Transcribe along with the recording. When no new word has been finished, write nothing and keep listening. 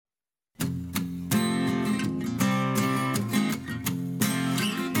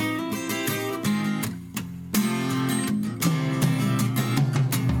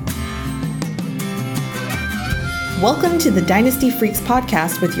Welcome to the Dynasty Freaks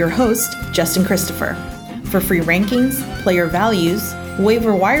podcast with your host, Justin Christopher. For free rankings, player values,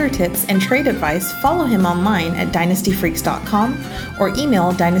 waiver wire tips, and trade advice, follow him online at dynastyfreaks.com or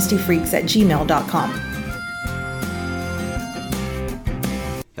email dynastyfreaks@gmail.com.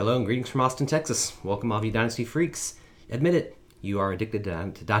 Hello and greetings from Austin, Texas. Welcome all of you Dynasty Freaks. Admit it, you are addicted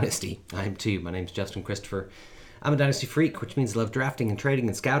to Dynasty. I am too. My name's Justin Christopher. I'm a Dynasty Freak, which means I love drafting and trading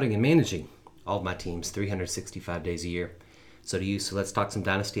and scouting and managing all of my teams 365 days a year. So do you. So let's talk some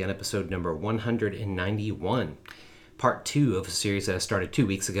Dynasty on episode number 191. Part 2 of a series that I started 2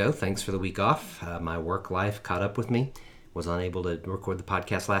 weeks ago. Thanks for the week off. My work life caught up with me. Was unable to record the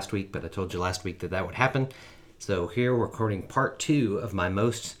podcast last week, but I told you last week that would happen. So here we're recording part 2 of my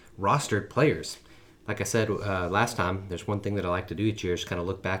most rostered players. Like I said last time, there's one thing that I like to do each year is kind of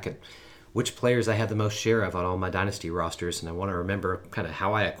look back at which players I have the most share of on all my Dynasty rosters, and I want to remember kind of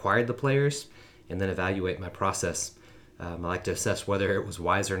how I acquired the players and then evaluate my process. I like to assess whether it was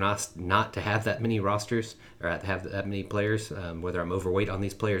wise or not to have that many rosters or to have that many players, whether I'm overweight on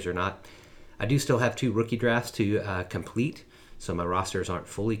these players or not. I do still have 2 rookie drafts to complete, so my rosters aren't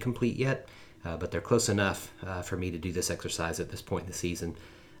fully complete yet, but they're close enough for me to do this exercise at this point in the season.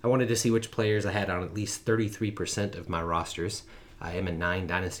 I wanted to see which players I had on at least 33% of my rosters. I am in 9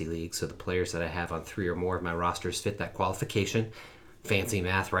 Dynasty leagues, so the players that I have on 3 or more of my rosters fit that qualification. Fancy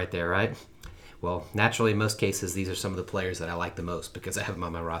math right there, right? Well, naturally, in most cases, these are some of the players that I like the most because I have them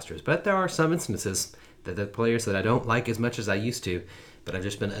on my rosters. But there are some instances that the players that I don't like as much as I used to, but I've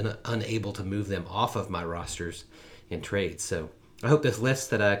just been unable to move them off of my rosters in trades. So I hope this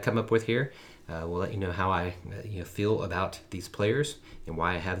list that I come up with here will let you know how I feel about these players and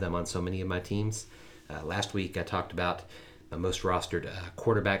why I have them on so many of my teams. Last week, I talked about my most rostered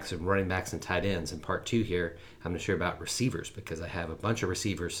quarterbacks and running backs and tight ends. In part 2 here, I'm going to share about receivers because I have a bunch of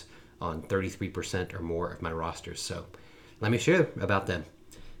receivers on 33% or more of my rosters. So let me share about them.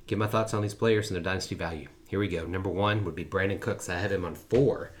 Give my thoughts on these players and their dynasty value. Here we go. Number 1 would be Brandin Cooks. I have him on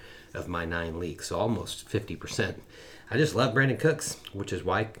 4 of my 9 leagues, so almost 50%. I just love Brandin Cooks, which is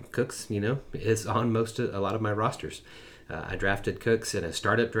why Cooks, is on a lot of my rosters. I drafted Cooks in a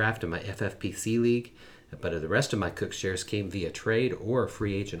startup draft in my FFPC league, but the rest of my Cooks shares came via trade or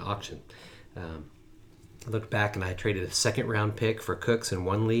free agent auction. I looked back and I traded a second-round pick for Cooks in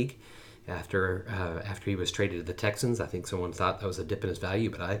one league after he was traded to the Texans. I think someone thought that was a dip in his value,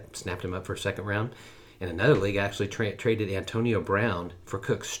 but I snapped him up for a second round. In another league, I actually traded Antonio Brown for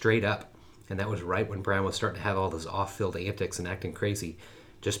Cooks straight up, and that was right when Brown was starting to have all those off-field antics and acting crazy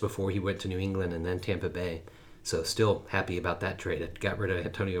just before he went to New England and then Tampa Bay. So still happy about that trade. I got rid of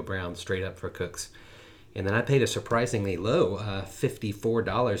Antonio Brown straight up for Cooks. And then I paid a surprisingly low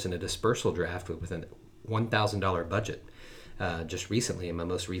 $54 in a dispersal draft with a $1,000 budget just recently in my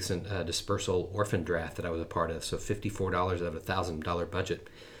most recent dispersal orphan draft that I was a part of. So $54 out of a $1,000 budget.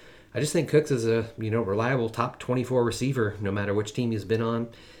 I just think Cooks is a reliable top 24 receiver no matter which team he's been on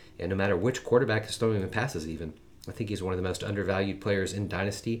and no matter which quarterback is throwing him passes even. I think he's one of the most undervalued players in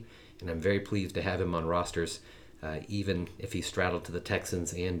Dynasty, and I'm very pleased to have him on rosters even if he straddled to the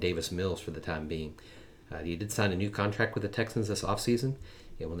Texans and Davis Mills for the time being. He did sign a new contract with the Texans this offseason.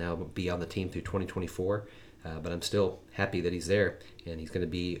 It will now be on the team through 2024, but I'm still happy that he's there, and he's going to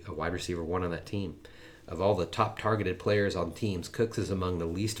be a wide receiver 1 on that team. Of all the top targeted players on teams, Cooks is among the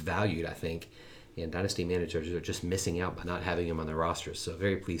least valued, I think, and Dynasty managers are just missing out by not having him on their rosters, so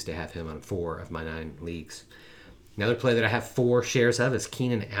very pleased to have him on 4 of my 9 leagues. Another player that I have 4 shares of is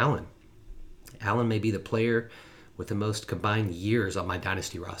Keenan Allen. Allen may be the player with the most combined years on my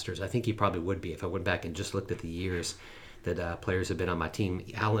Dynasty rosters. I think he probably would be if I went back and just looked at the years that players have been on my team.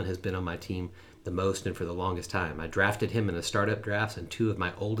 Allen has been on my team the most and for the longest time. I drafted him in the startup drafts in 2 of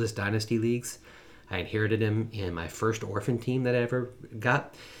my oldest Dynasty leagues. I inherited him in my first orphan team that I ever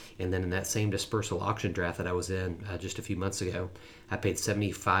got. And then in that same dispersal auction draft that I was in just a few months ago, I paid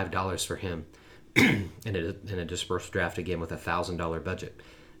 $75 for him in a dispersal draft again with a $1,000 budget.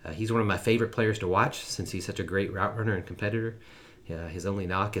 He's one of my favorite players to watch since he's such a great route runner and competitor. His only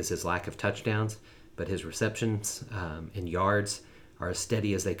knock is his lack of touchdowns, but his receptions and yards are as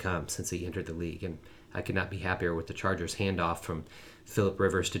steady as they come since he entered the league. And I could not be happier with the Chargers' handoff from Phillip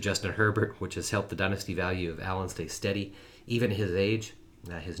Rivers to Justin Herbert, which has helped the dynasty value of Allen stay steady, even at his age.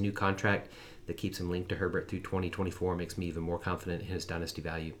 His new contract that keeps him linked to Herbert through 2024 makes me even more confident in his dynasty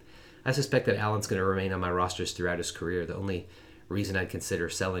value. I suspect that Allen's going to remain on my rosters throughout his career. The only reason I'd consider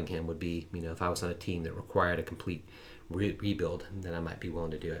selling him would be, if I was on a team that required a complete rebuild, then I might be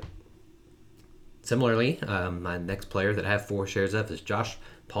willing to do it. Similarly, my next player that I have 4 shares of is Josh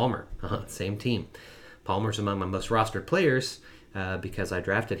Palmer. Same team. Palmer's among my most rostered players because I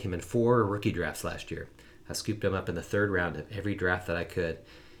drafted him in 4 rookie drafts last year. I scooped him up in the third round of every draft that I could,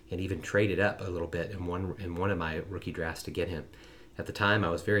 and even traded up a little bit in one of my rookie drafts to get him. At the time, I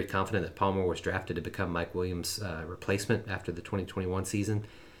was very confident that Palmer was drafted to become Mike Williams' replacement after the 2021 season.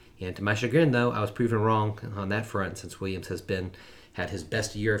 And to my chagrin, though, I was proven wrong on that front, since Williams had his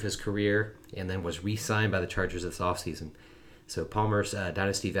best year of his career and then was re-signed by the Chargers this offseason. So Palmer's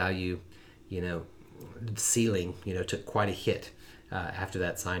dynasty value, ceiling, took quite a hit after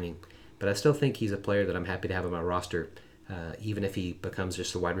that signing. But I still think he's a player that I'm happy to have on my roster, even if he becomes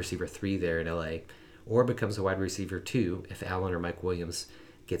just a wide receiver 3 there in LA, or becomes a wide receiver 2 if Allen or Mike Williams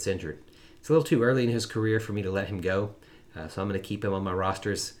gets injured. It's a little too early in his career for me to let him go, so I'm going to keep him on my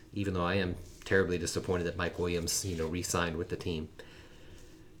rosters, even though I am terribly disappointed that Mike Williams, re-signed with the team.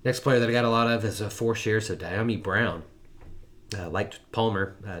 Next player that I got a lot of is 4 shares of Dyami Brown. Like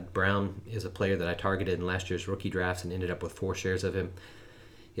Palmer, Brown is a player that I targeted in last year's rookie drafts and ended up with 4 shares of him.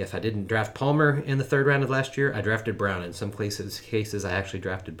 If I didn't draft Palmer in the third round of last year, I drafted Brown. In some cases I actually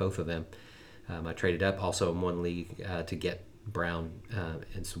drafted both of them. I traded up also in one league to get Brown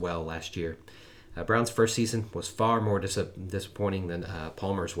as well last year. Brown's first season was far more disappointing than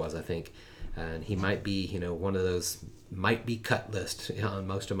Palmer's was, I think. And he might be, one of those might be cut lists on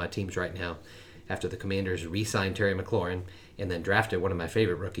most of my teams right now, after the Commanders re-signed Terry McLaurin and then drafted one of my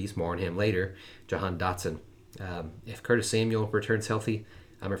favorite rookies, more on him later, Jahan Dotson. If Curtis Samuel returns healthy,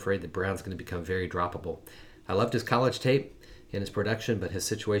 I'm afraid that Brown's going to become very droppable. I loved his college tape and his production, but his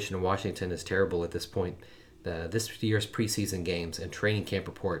situation in Washington is terrible at this point. This year's preseason games and training camp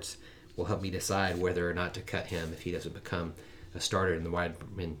reports will help me decide whether or not to cut him if he doesn't become a starter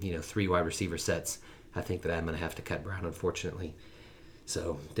in 3 wide receiver sets. I think that I'm going to have to cut Brown, unfortunately.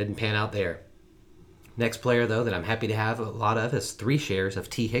 So, didn't pan out there. Next player, though, that I'm happy to have a lot of is 3 shares of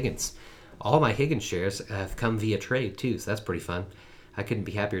T. Higgins. All my Higgins shares have come via trade, too, so that's pretty fun. I couldn't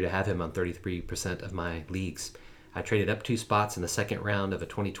be happier to have him on 33% of my leagues. I traded up 2 spots in the second round of a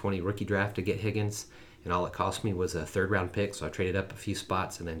 2020 rookie draft to get Higgins, and all it cost me was a third-round pick, so I traded up a few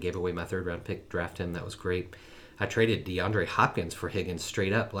spots and then gave away my third-round pick to draft him. That was great. I traded DeAndre Hopkins for Higgins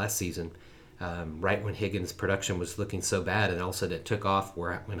straight up last season, right when Higgins' production was looking so bad, and all of a sudden it took off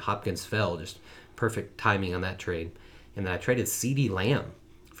when Hopkins fell. Just perfect timing on that trade. And then I traded CeeDee Lamb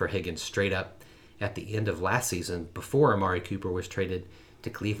for Higgins straight up at the end of last season, before Amari Cooper was traded to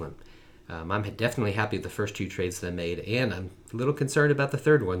Cleveland. I'm definitely happy with the first 2 trades that I made, and I'm a little concerned about the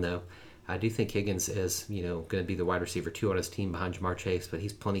third one, though. I do think Higgins is, going to be the wide receiver 2 on his team behind Jamar Chase, but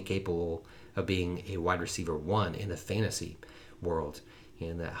he's plenty capable of being a wide receiver 1 in the fantasy world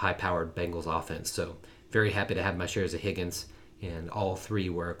in that high-powered Bengals offense. So very happy to have my shares of Higgins, and all 3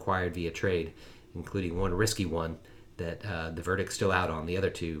 were acquired via trade, including one risky one that the verdict's still out on. The other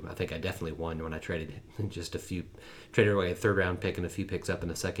 2, I think I definitely won when I traded traded away a third-round pick and a few picks up in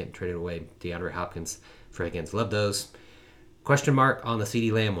the second, traded away DeAndre Hopkins for Higgins. Love those. Question mark on the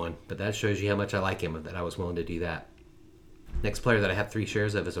CeeDee Lamb one, but that shows you how much I like him, that I was willing to do that. Next player that I have 3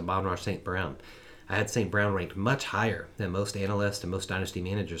 shares of is Amon-Ra St. Brown. I had St. Brown ranked much higher than most analysts and most dynasty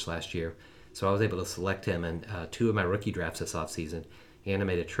managers last year, so I was able to select him in 2 of my rookie drafts this offseason, and I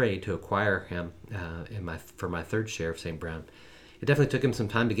made a trade to acquire him for my 3rd share of St. Brown. It definitely took him some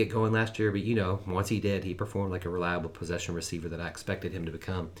time to get going last year, but once he did, he performed like a reliable possession receiver that I expected him to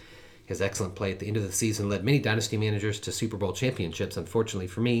become. His excellent play at the end of the season led many dynasty managers to Super Bowl championships. Unfortunately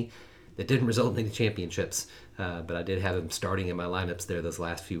for me, that didn't result in any championships, but I did have him starting in my lineups there those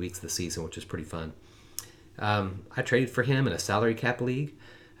last few weeks of the season, which was pretty fun. I traded for him in a salary cap league,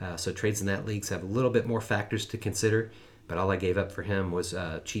 so trades in that league have a little bit more factors to consider, but all I gave up for him was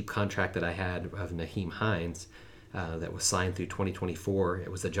a cheap contract that I had of Nyheim Hines that was signed through 2024.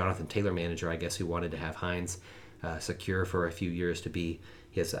 It was the Jonathan Taylor manager, I guess, who wanted to have Hines secure for a few years to be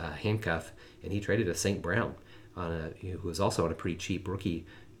his handcuff, and he traded a St. Brown who was also on a pretty cheap rookie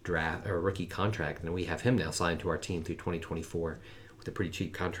contract, and we have him now signed to our team through 2024 with a pretty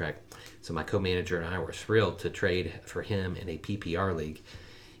cheap contract. So my co-manager and I were thrilled to trade for him in a PPR league.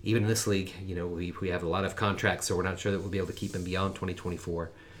 Even in this league, we have a lot of contracts, so we're not sure that we'll be able to keep him beyond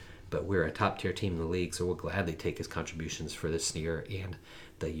 2024. But we're a top-tier team in the league, so we'll gladly take his contributions for this year and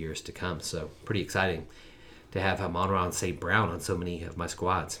the years to come. So pretty exciting to have Amon-Ra St. Brown on so many of my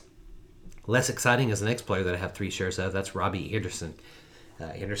squads. Less exciting is the next player that I have 3 shares of. That's Robbie Anderson.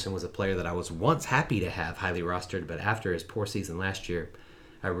 Anderson was a player that I was once happy to have highly rostered, but after his poor season last year,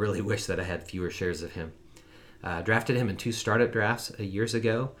 I really wish that I had fewer shares of him. Drafted him in 2 startup drafts years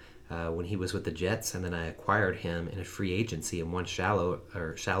ago when he was with the Jets, and then I acquired him in a free agency in one shallower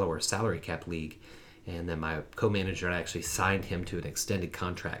salary cap league, and then my co-manager and I actually signed him to an extended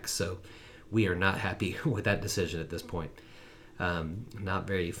contract. So we are not happy with that decision at this point. Not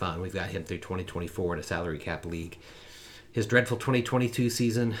very fun. We've got him through 2024 in a salary cap league. His dreadful 2022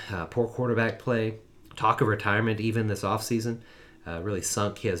 season, poor quarterback play, talk of retirement even this offseason, really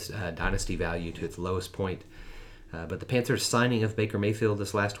sunk his dynasty value to its lowest point. But the Panthers' signing of Baker Mayfield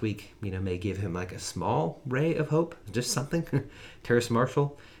this last week, may give him like a small ray of hope, just something. Terrace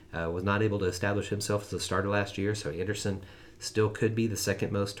Marshall was not able to establish himself as a starter last year, so Anderson still could be the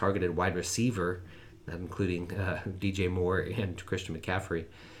second most targeted wide receiver, including DJ Moore and Christian McCaffrey.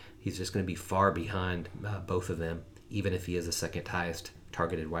 He's just going to be far behind both of them, even if he is the second highest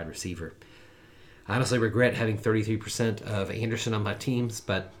targeted wide receiver. I honestly regret having 33% of Anderson on my teams,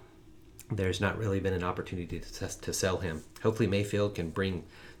 but there's not really been an opportunity to sell him. Hopefully Mayfield can bring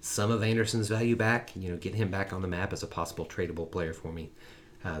some of Anderson's value back, get him back on the map as a possible tradable player for me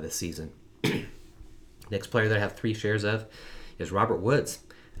this season. Next player that I have 3 shares of is Robert Woods.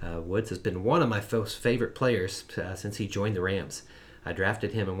 Woods has been one of my favorite players since he joined the Rams. I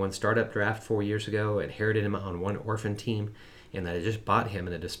drafted him in one startup draft 4 years ago, inherited him on one orphan team, and I just bought him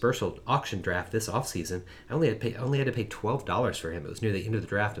in a dispersal auction draft this offseason. I only had to pay $12 for him. It was near the end of the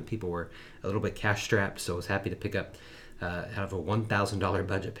draft, and people were a little bit cash strapped, so I was happy to pick up, out of a $1,000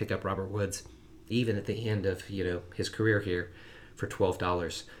 budget, pick up Robert Woods, even at the end of his career here, for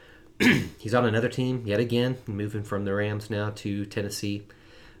 $12. He's on another team yet again, moving from the Rams now to Tennessee.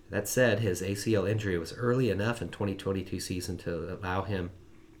 That said, his ACL injury was early enough in 2022 season to allow him,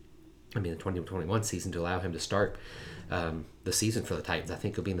 the 2021 season to allow him to start the season for the Titans. I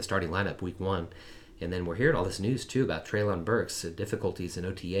think he'll be in the starting lineup week 1. And then we're hearing all this news too about Treylon Burks. Difficulties in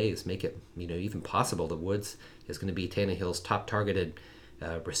OTAs make it even possible that Woods is going to be Tannehill's top targeted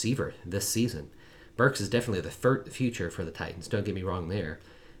receiver this season. Burks is definitely the future for the Titans. Don't get me wrong there.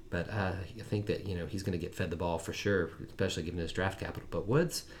 But I think that he's going to get fed the ball for sure, especially given his draft capital. But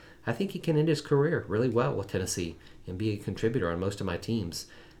Woods, I think he can end his career really well with Tennessee and be a contributor on most of my teams.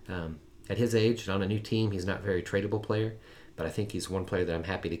 At his age and on a new team, he's not a very tradable player, but I think he's one player that I'm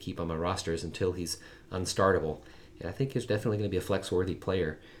happy to keep on my rosters until he's unstartable. And I think he's definitely going to be a flex-worthy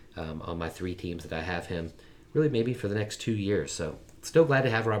player on my 3 teams that I have him, really maybe for the next 2 years. So still glad to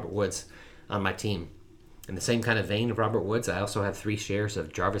have Robert Woods on my team. In the same kind of vein of Robert Woods, I also have 3 shares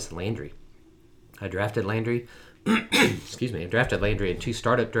of Jarvis Landry. I drafted Landry, I drafted Landry in 2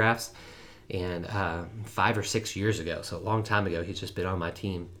 startup drafts and 5 or 6 years ago. So a long time ago, he's just been on my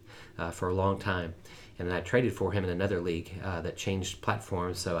team for a long time. And then I traded for him in another league that changed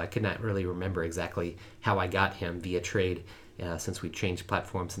platforms, so I could not really remember exactly how I got him via trade. Since we changed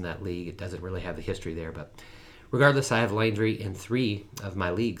platforms in that league, it doesn't really have the history there. But regardless, I have Landry in 3 of my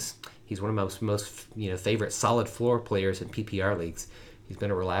leagues. He's one of my most favorite solid floor players in PPR leagues. He's been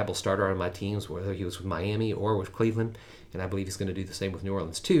a reliable starter on my teams, whether he was with Miami or with Cleveland, and I believe he's going to do the same with New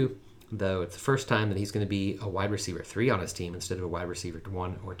Orleans too, though it's the first time that he's going to be a wide receiver 3 on his team instead of a wide receiver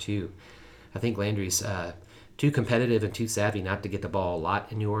 1 or 2. I think Landry's too competitive and too savvy not to get the ball a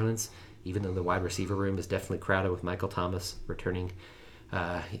lot in New Orleans, even though the wide receiver room is definitely crowded with Michael Thomas returning,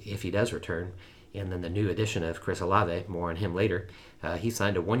 if he does return. And then the new addition of Chris Olave, more on him later. He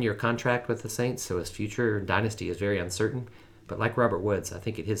signed a 1-year contract with the Saints, so his future dynasty is very uncertain. But like Robert Woods, I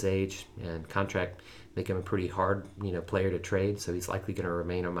think at his age and contract, make him a pretty hard player to trade, so he's likely going to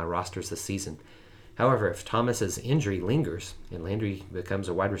remain on my rosters this season. However, if Thomas's injury lingers and Landry becomes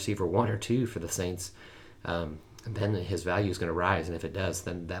a wide receiver 1 or 2 for the Saints, then his value is going to rise. And if it does,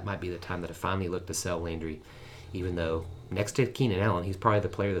 then that might be the time that I finally look to sell Landry, even though next to Keenan Allen, he's probably the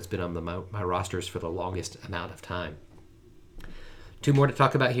player that's been on my rosters for the longest amount of time. 2 more to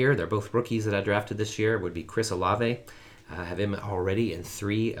talk about here. They're both rookies that I drafted this year. Would be Chris Olave. I have him already in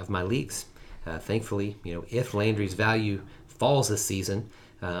 3 of my leagues. Thankfully, if Landry's value falls this season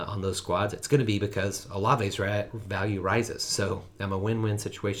on those squads, it's going to be because Olave's value rises. So I'm a win-win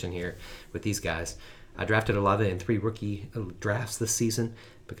situation here with these guys. I drafted Olave in 3 rookie drafts this season,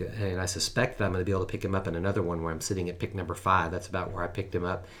 and I suspect that I'm going to be able to pick him up in another one where I'm sitting at pick number 5. That's about where I picked him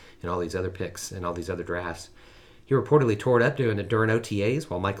up in all these other picks and all these other drafts. He reportedly tore it up during OTAs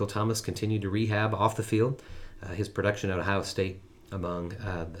while Michael Thomas continued to rehab off the field. His production at Ohio State among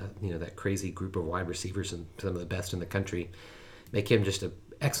that crazy group of wide receivers and some of the best in the country make him just an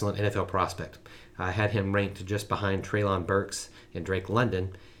excellent NFL prospect. I had him ranked just behind Treylon Burks and Drake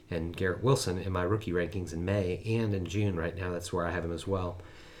London and Garrett Wilson in my rookie rankings in May and in June. Right now, that's where I have him as well.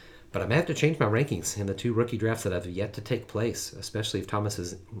 But I may have to change my rankings in the 2 rookie drafts that have yet to take place, especially if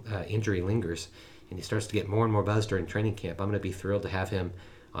Thomas's injury lingers and he starts to get more and more buzz during training camp. I'm going to be thrilled to have him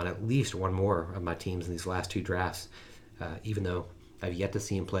on at least one more of my teams in these last 2 drafts, even though I've yet to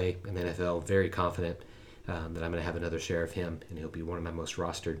see him play in the NFL. Very confident that I'm going to have another share of him, and he'll be one of my most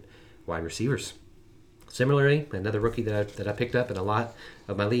rostered wide receivers. Similarly, another rookie that I picked up in a lot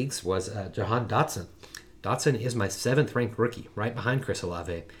of my leagues was Jahan Dotson. Dotson is my 7th ranked rookie, right behind Chris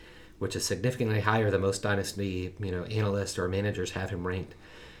Olave, which is significantly higher than most dynasty analysts or managers have him ranked.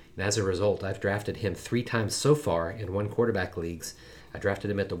 And as a result, I've drafted him 3 times so far in one quarterback leagues. I drafted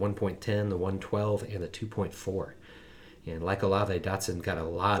him at the 1.10, the 1.12, and the 2.4. And like Olave, Dotson got a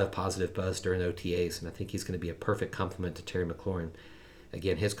lot of positive buzz during OTAs, and I think he's going to be a perfect complement to Terry McLaurin.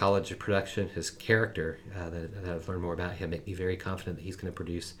 Again, his college production, his character, that I've learned more about him, make me very confident that he's going to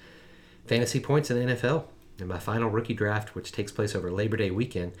produce fantasy points in the NFL. In my final rookie draft, which takes place over Labor Day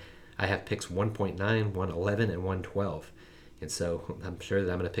weekend, I have picks 1.9, 111, and 112. And so I'm sure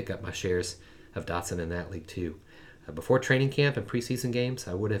that I'm going to pick up my shares of Dotson in that league too. Before training camp and preseason games,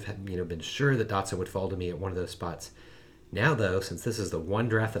 I would have been sure that Dotson would fall to me at one of those spots. Now, though, since this is the one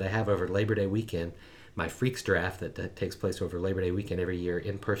draft that I have over Labor Day weekend, my Freaks draft that takes place over Labor Day weekend every year,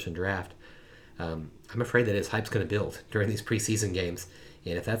 in-person draft, I'm afraid that his hype's going to build during these preseason games.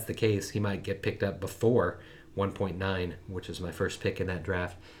 And if that's the case, he might get picked up before 1.9, which is my first pick in that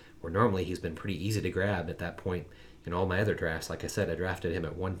draft, where normally he's been pretty easy to grab at that point in all my other drafts. Like I said, I drafted him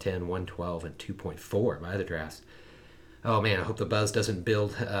at 110, 112, and 2.4 in my other drafts. Oh man, I hope the buzz doesn't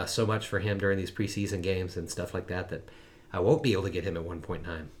build so much for him during these preseason games and stuff like that I won't be able to get him at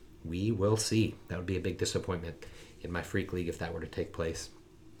 1.9. We will see. That would be a big disappointment in my Freak League if that were to take place.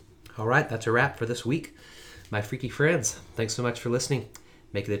 All right, that's a wrap for this week. My freaky friends, thanks so much for listening.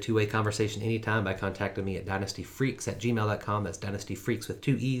 Make it a two-way conversation anytime by contacting me at dynastyfreaks@gmail.com. That's dynastyfreaks with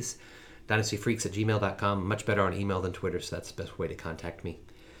 2 E's. dynastyfreaks@gmail.com. Much better on email than Twitter, so that's the best way to contact me.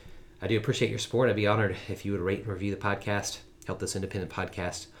 I do appreciate your support. I'd be honored if you would rate and review the podcast, help this independent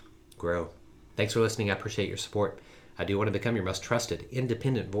podcast grow. Thanks for listening. I appreciate your support. I do want to become your most trusted,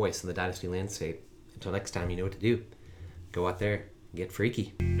 independent voice in the Dynasty landscape. Until next time, you know what to do. Go out there, get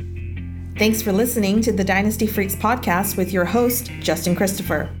freaky. Thanks for listening to the Dynasty Freaks podcast with your host, Justin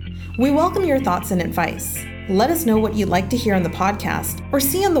Christopher. We welcome your thoughts and advice. Let us know what you'd like to hear on the podcast or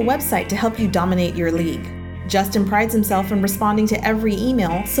see on the website to help you dominate your league. Justin prides himself in responding to every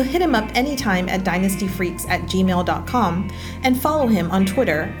email, so hit him up anytime at dynastyfreaks@gmail.com and follow him on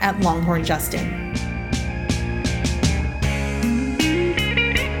Twitter @LonghornJustin.